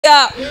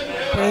Yeah.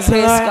 Praise the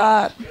Praise Lord.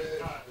 God.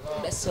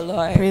 Bless the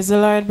Lord. Praise the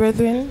Lord,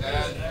 brethren.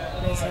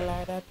 Praise the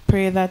Lord. I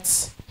pray that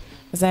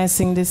as I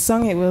sing this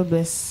song, it will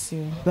bless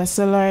you. Bless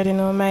the Lord. You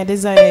know, my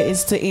desire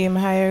is to aim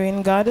higher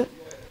in God.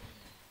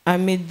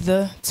 Amid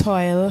the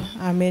toil,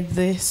 amid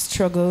the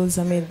struggles,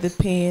 amid the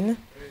pain,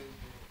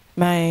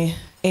 my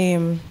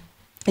aim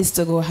is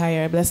to go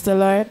higher. Bless the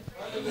Lord.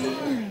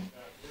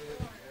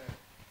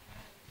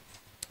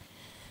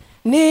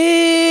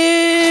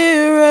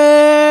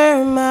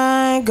 Nearer,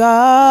 my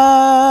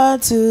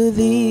God, to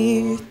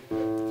thee.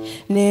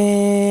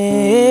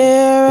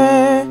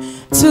 Nearer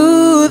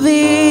to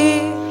thee.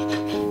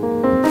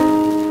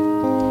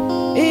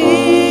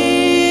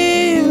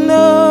 Even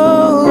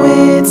though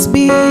it's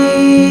be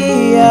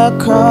a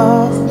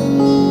cross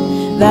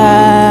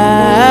that